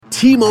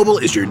T-Mobile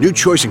is your new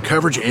choice in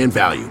coverage and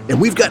value, and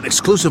we've got an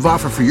exclusive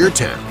offer for your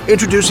town.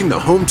 Introducing the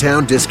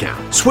Hometown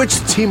Discount. Switch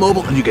to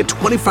T-Mobile and you get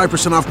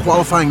 25% off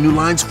qualifying new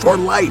lines for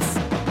life.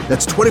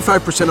 That's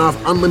 25% off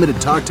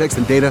unlimited talk, text,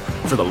 and data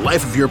for the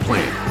life of your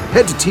plan.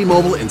 Head to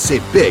T-Mobile and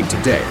save big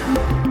today.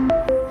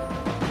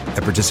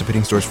 At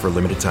participating stores for a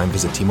limited time,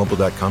 visit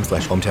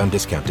T-Mobile.com/hometown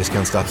discount.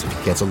 Discount stops if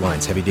you cancel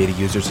lines. Heavy data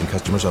users and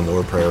customers on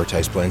lower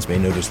prioritized plans may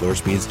notice lower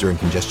speeds during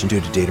congestion due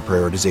to data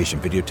prioritization.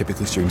 Video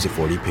typically streams at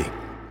 480p.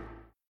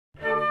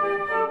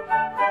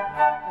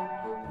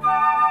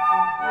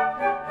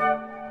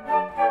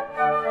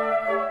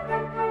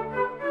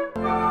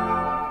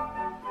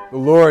 The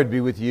Lord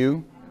be with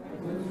you.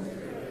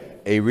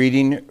 A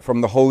reading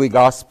from the Holy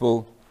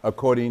Gospel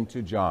according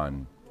to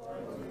John.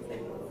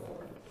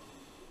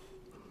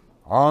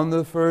 On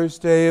the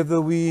first day of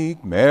the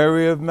week,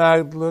 Mary of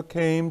Magdala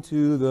came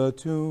to the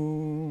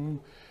tomb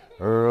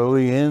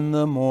early in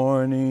the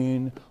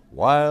morning,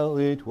 while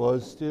it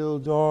was still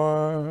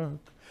dark,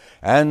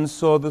 and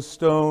saw the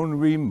stone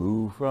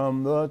removed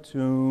from the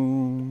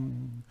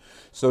tomb.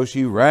 So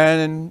she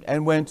ran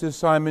and went to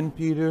Simon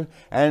Peter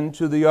and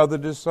to the other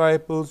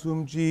disciples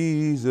whom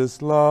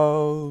Jesus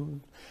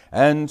loved,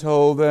 and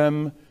told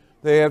them,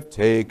 "They have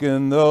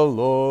taken the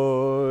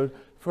Lord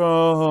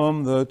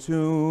from the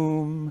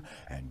tomb,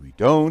 and we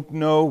don't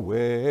know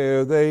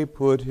where they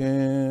put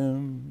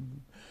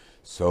him."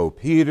 So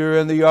Peter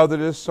and the other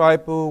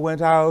disciple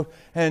went out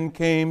and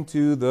came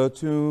to the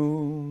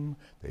tomb.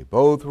 They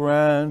both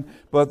ran,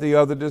 but the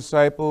other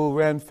disciple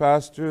ran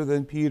faster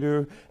than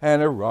Peter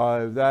and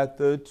arrived at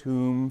the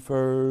tomb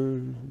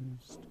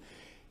first.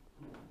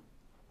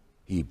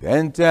 He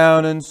bent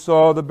down and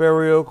saw the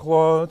burial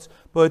cloths,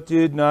 but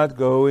did not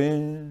go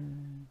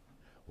in.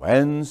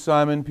 When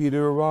Simon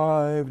Peter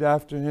arrived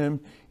after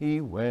him,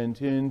 he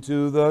went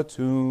into the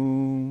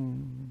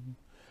tomb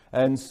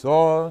and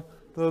saw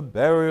the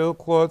burial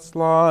cloths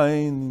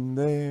lying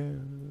there,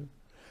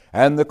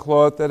 and the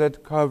cloth that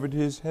had covered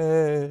his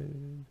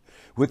head,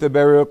 with the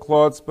burial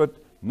cloths, but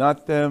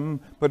not them,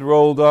 but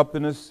rolled up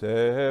in a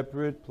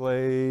separate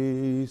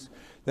place.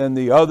 Then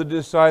the other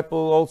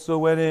disciple also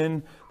went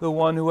in, the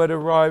one who had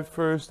arrived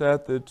first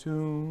at the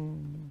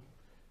tomb.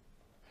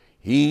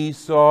 He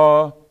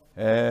saw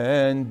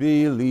and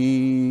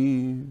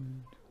believed,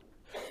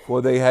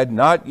 for they had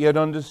not yet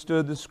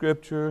understood the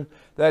scripture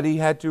that he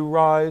had to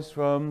rise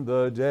from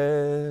the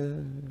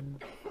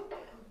dead.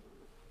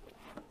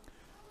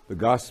 The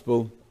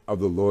Gospel of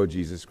the Lord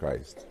Jesus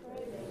Christ.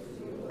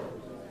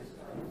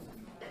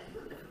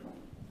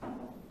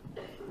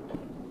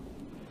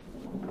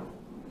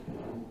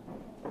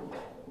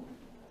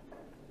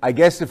 I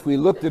guess if we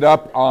looked it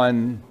up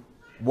on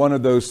one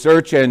of those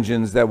search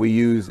engines that we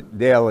use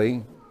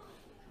daily,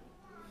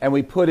 and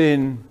we put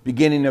in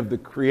beginning of the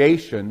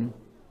creation,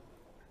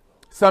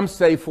 some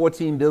say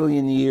 14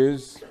 billion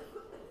years,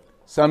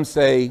 some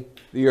say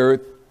the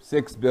earth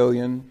 6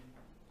 billion.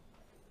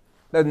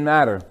 Doesn't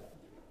matter,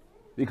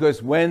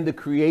 because when the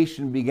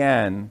creation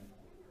began,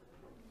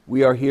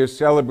 we are here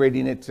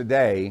celebrating it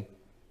today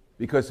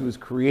because it was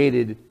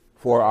created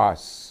for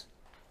us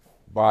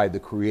by the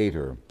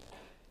Creator.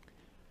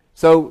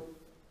 So,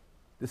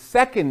 the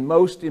second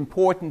most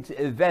important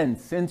event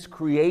since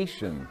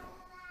creation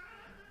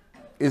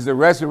is the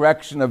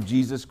resurrection of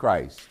Jesus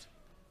Christ.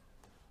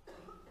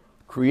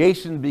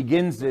 Creation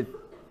begins it.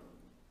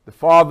 The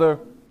Father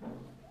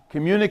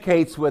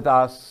communicates with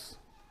us,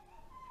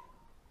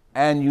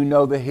 and you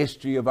know the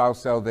history of our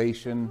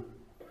salvation.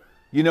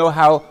 You know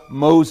how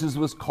Moses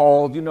was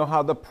called. You know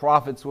how the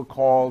prophets were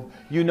called.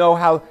 You know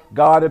how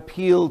God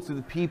appealed to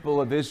the people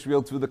of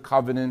Israel through the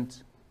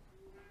covenant.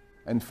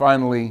 And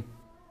finally,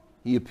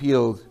 he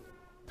appealed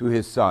through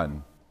his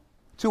Son.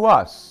 To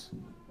us.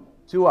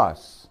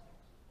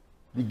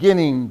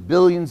 Beginning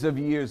billions of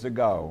years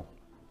ago,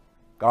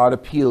 God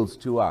appeals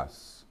to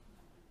us.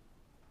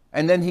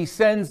 And then he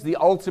sends the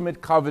ultimate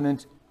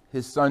covenant,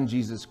 his Son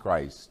Jesus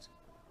Christ,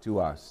 to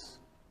us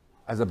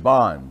as a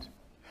bond.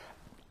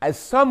 As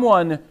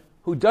someone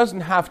who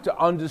doesn't have to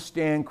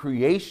understand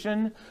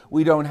creation,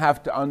 we don't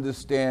have to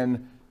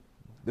understand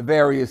the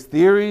various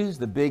theories,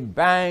 the Big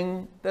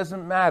Bang,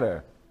 doesn't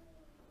matter.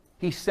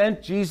 He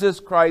sent Jesus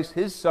Christ,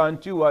 his Son,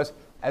 to us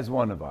as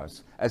one of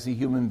us, as a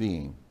human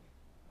being.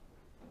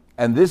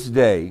 And this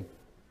day,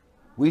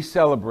 we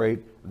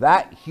celebrate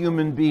that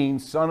human being,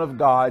 Son of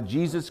God,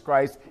 Jesus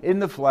Christ, in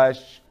the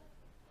flesh,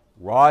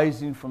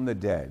 rising from the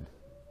dead.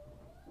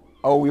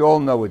 Oh, we all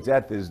know what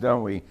death is,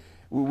 don't we?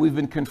 We've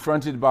been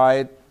confronted by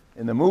it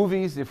in the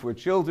movies, if we're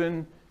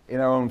children,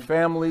 in our own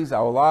families,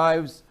 our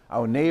lives,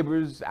 our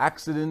neighbors,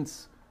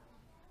 accidents.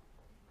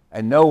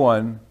 And no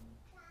one,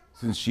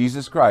 since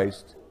Jesus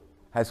Christ,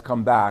 has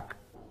come back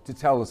to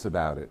tell us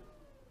about it.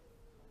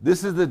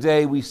 This is the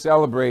day we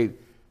celebrate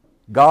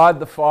God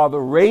the Father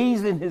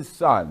raising his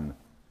Son,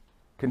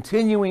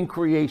 continuing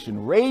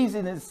creation,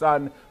 raising his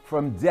Son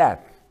from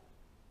death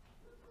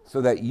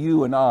so that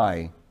you and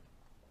I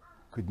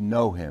could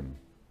know him.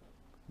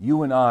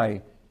 You and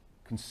I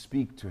can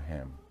speak to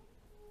him.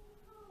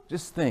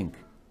 Just think,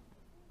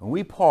 when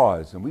we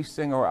pause and we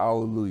sing our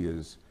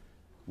Alleluias,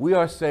 we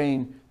are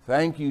saying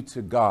thank you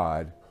to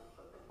God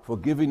for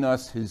giving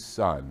us his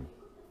Son.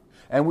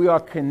 And we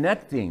are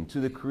connecting to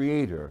the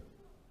Creator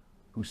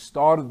who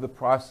started the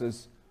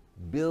process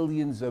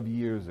billions of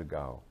years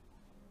ago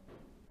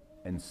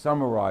and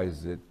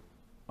summarized it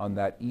on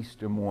that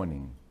Easter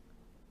morning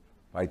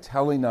by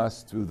telling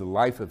us through the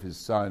life of his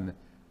Son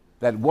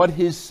that what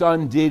his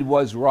Son did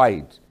was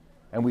right.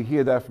 And we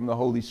hear that from the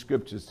Holy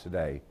Scriptures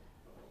today.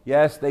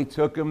 Yes, they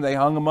took him, they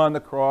hung him on the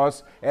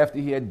cross after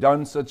he had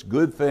done such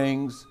good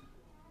things,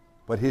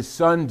 but his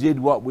Son did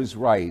what was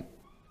right.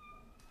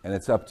 And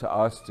it's up to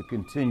us to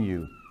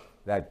continue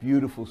that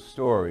beautiful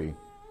story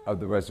of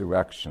the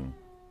resurrection.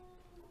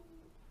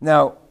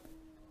 Now,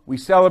 we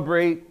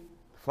celebrate,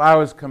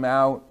 flowers come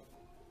out,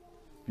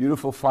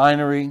 beautiful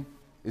finery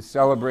is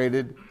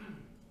celebrated.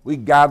 We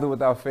gather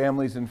with our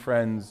families and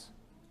friends.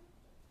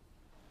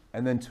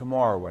 And then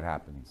tomorrow, what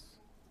happens?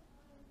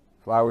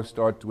 Flowers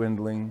start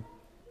dwindling,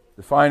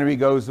 the finery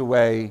goes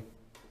away,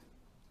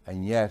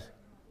 and yet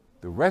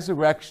the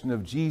resurrection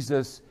of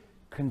Jesus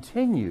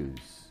continues.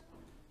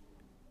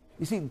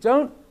 You see,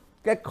 don't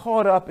get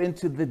caught up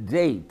into the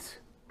date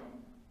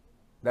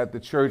that the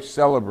church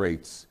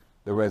celebrates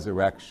the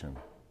resurrection.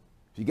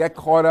 If you get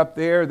caught up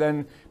there,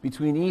 then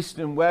between East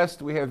and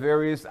West, we have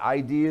various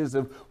ideas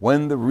of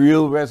when the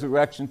real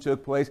resurrection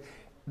took place.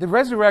 The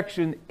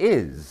resurrection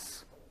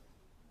is.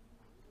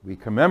 We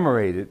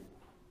commemorate it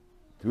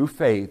through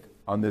faith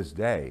on this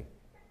day.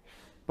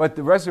 But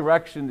the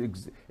resurrection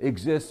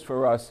exists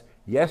for us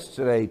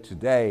yesterday,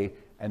 today,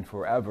 and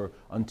forever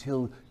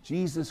until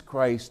Jesus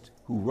Christ,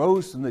 who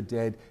rose from the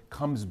dead,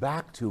 comes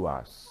back to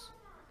us.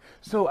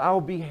 So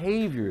our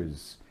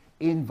behaviors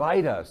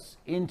invite us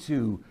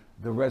into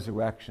the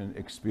resurrection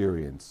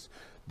experience.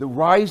 The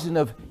rising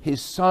of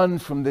his Son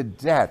from the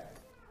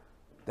death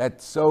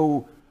that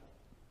so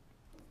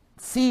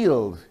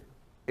sealed,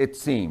 it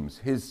seems,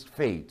 his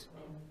fate.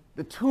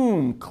 The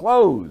tomb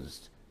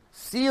closed,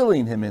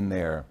 sealing him in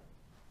there.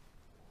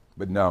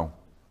 But no,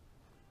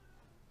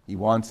 he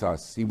wants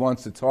us. He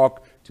wants to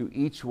talk to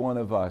each one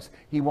of us.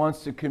 He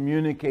wants to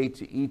communicate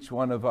to each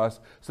one of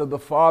us. So the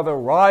Father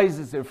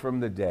rises him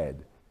from the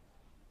dead.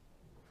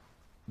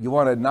 You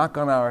want to knock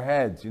on our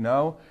heads,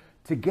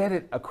 to get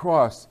it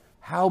across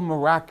how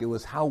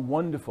miraculous, how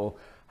wonderful,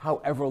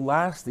 how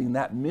everlasting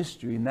that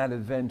mystery and that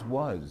event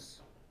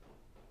was.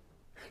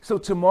 So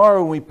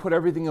tomorrow when we put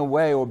everything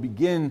away or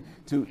begin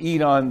to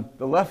eat on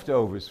the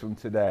leftovers from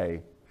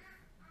today,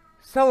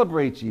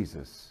 celebrate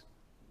Jesus.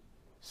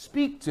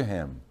 Speak to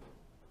him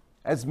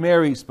as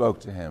Mary spoke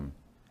to him,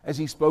 as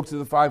he spoke to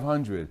the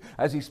 500,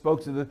 as he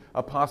spoke to the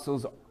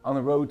apostles on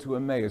the road to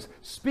Emmaus.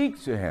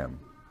 Speak to him.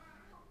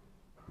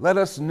 Let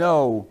us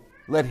know,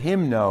 let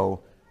him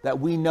know that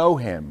we know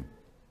him.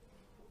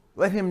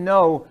 Let him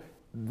know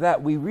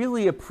that we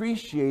really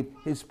appreciate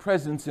his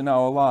presence in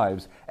our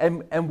lives.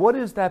 And what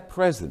is that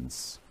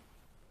presence?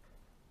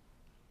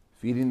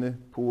 Feeding the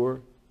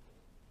poor,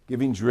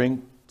 giving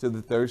drink to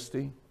the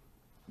thirsty.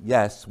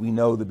 Yes, we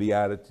know the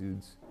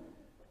Beatitudes.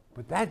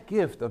 But that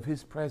gift of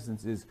his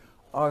presence is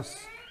us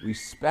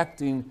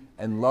respecting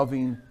and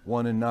loving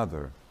one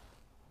another.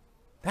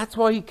 That's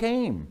why he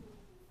came.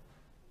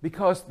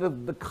 Because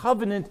the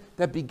covenant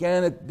that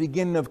began at the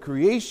beginning of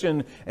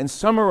creation and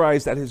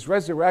summarized at his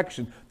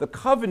resurrection, the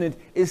covenant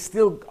is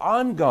still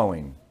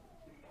ongoing.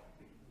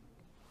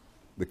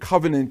 The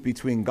covenant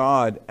between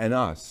God and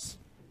us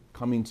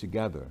coming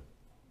together.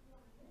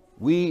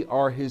 We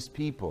are his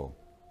people.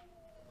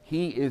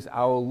 He is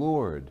our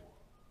Lord.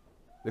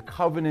 The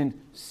covenant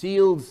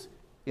seals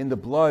in the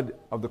blood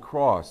of the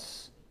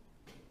cross,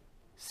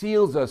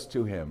 seals us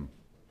to him.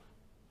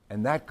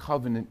 And that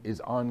covenant is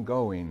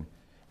ongoing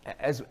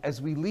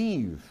as we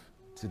leave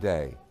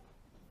today,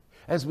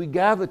 as we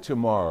gather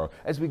tomorrow,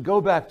 as we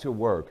go back to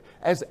work,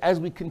 as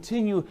we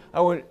continue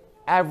our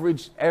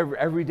average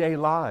everyday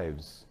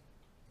lives.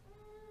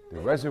 The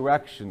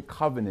resurrection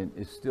covenant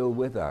is still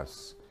with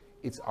us.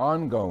 It's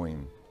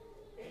ongoing.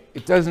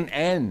 It doesn't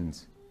end.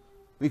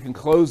 We can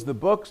close the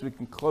books, we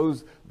can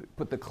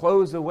put the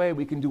clothes away,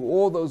 we can do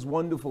all those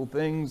wonderful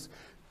things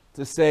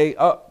to say,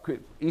 oh,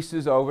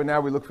 Easter's over,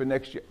 now we look for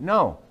next year.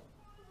 No,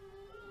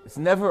 it's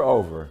never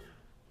over.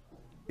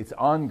 It's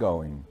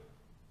ongoing.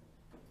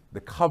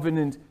 The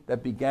covenant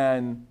that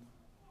began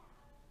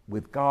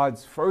with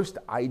God's first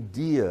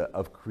idea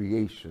of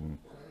creation,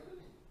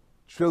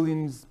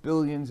 trillions,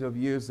 billions of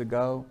years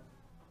ago,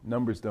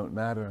 numbers don't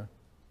matter,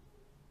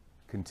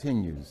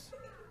 continues.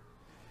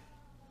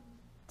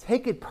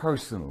 Take it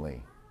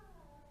personally.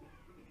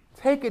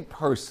 Take it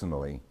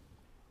personally.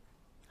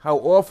 How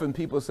often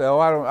people say, oh,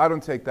 I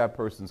don't take that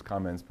person's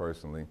comments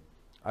personally.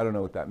 I don't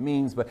know what that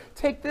means, but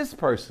take this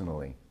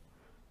personally.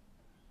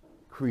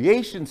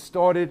 Creation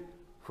started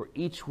for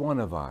each one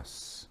of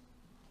us.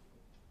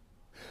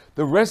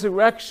 The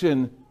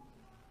resurrection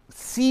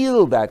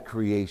sealed that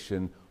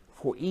creation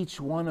for each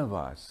one of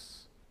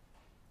us.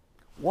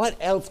 What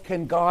else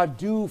can God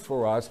do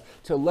for us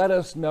to let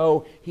us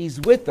know he's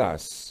with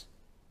us?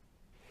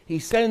 He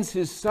sends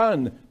his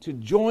Son to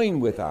join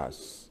with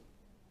us.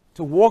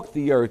 to walk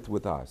the earth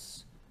with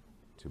us,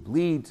 to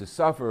bleed, to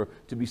suffer,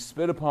 to be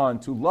spit upon,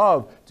 to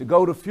love, to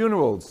go to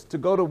funerals, to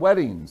go to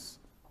weddings.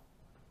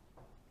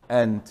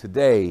 And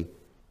today,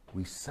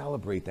 we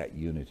celebrate that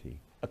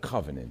unity, a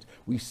covenant.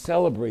 We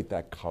celebrate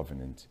that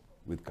covenant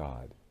with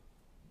God.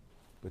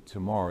 But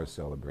tomorrow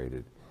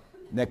celebrated,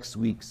 next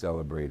week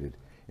celebrated,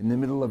 in the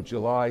middle of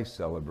July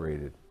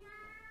celebrated.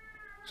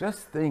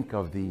 Just think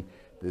of the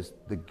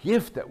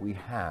gift that we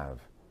have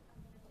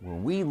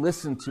when we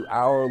listen to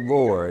our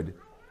Lord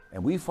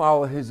and we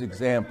follow his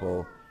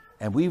example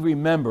and we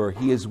remember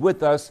he is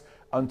with us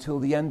until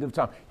the end of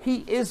time.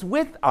 He is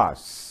with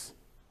us.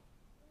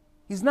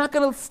 He's not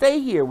going to stay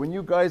here when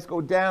you guys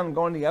go down,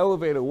 go in the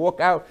elevator, walk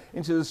out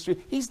into the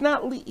street. He's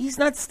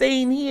not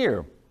staying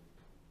here.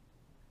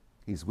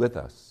 He's with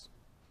us.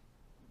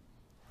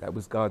 That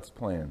was God's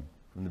plan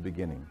from the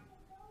beginning,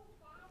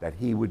 that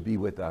he would be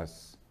with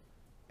us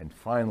and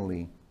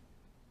finally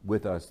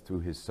with us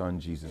through his Son,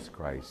 Jesus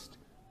Christ.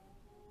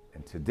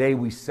 And today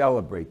we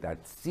celebrate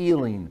that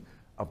sealing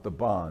of the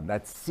bond,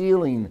 that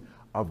sealing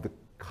of the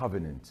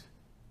covenant,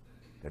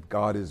 that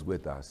God is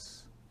with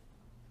us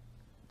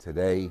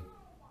today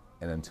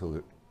and until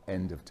the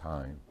end of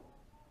time.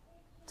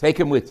 Take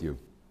him with you.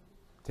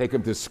 Take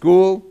him to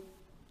school,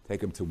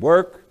 take him to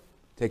work,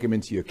 take him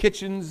into your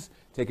kitchens,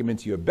 take him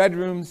into your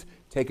bedrooms,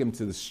 take him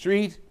to the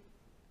street,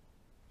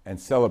 and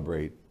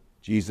celebrate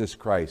Jesus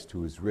Christ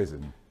who is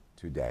risen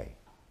today.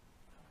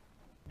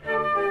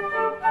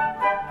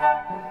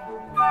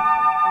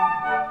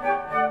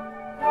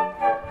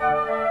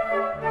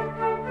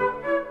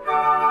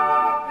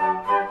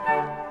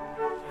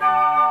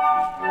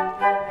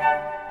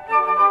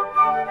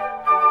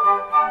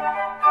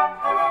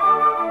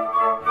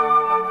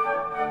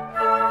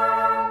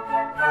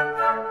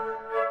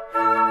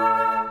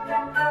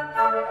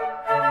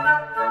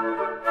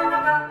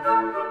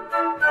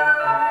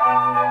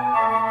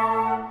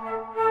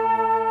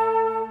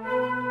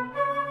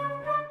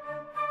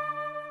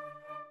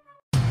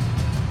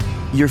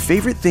 Your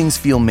favorite things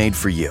feel made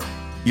for you.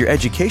 Your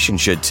education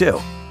should too.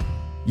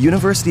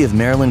 University of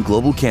Maryland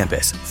Global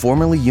Campus,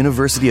 formerly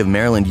University of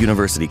Maryland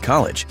University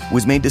College,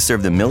 was made to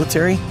serve the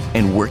military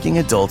and working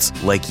adults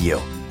like you.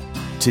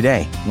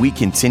 Today, we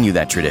continue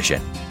that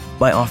tradition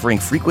by offering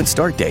frequent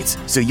start dates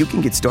so you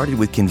can get started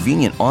with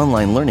convenient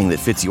online learning that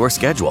fits your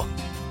schedule,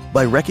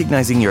 by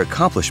recognizing your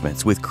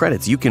accomplishments with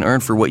credits you can earn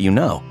for what you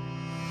know,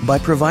 by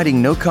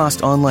providing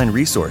no-cost online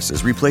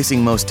resources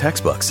replacing most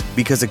textbooks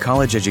because a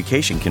college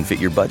education can fit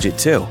your budget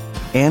too,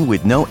 and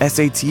with no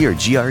SAT or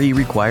GRE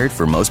required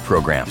for most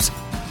programs.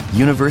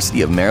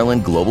 University of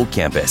Maryland Global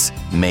Campus,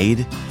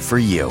 made for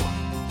you.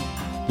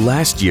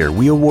 Last year,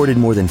 we awarded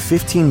more than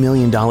 $15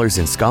 million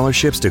in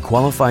scholarships to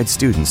qualified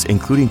students,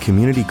 including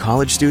community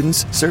college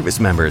students, service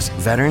members,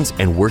 veterans,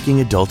 and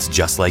working adults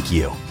just like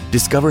you.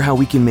 Discover how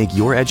we can make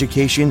your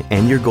education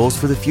and your goals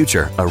for the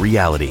future a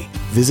reality.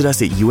 Visit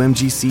us at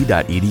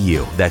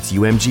umgc.edu. That's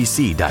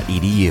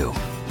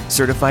umgc.edu.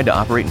 Certified to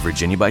operate in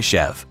Virginia by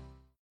Chev.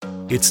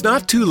 It's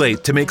not too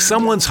late to make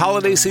someone's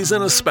holiday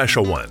season a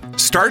special one.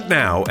 Start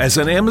now as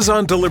an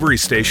Amazon Delivery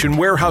Station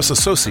warehouse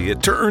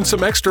associate to earn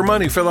some extra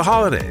money for the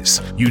holidays.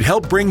 You'd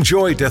help bring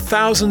joy to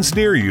thousands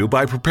near you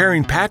by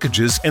preparing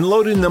packages and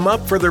loading them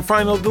up for their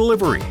final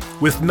delivery.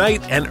 With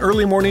night and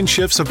early morning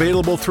shifts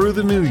available through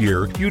the new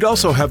year, you'd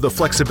also have the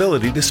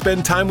flexibility to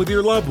spend time with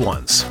your loved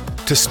ones.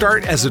 To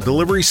start as a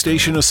Delivery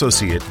Station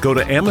associate, go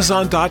to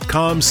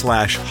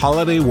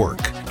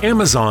amazon.com/holidaywork.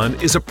 Amazon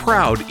is a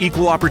proud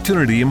equal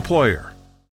opportunity employer.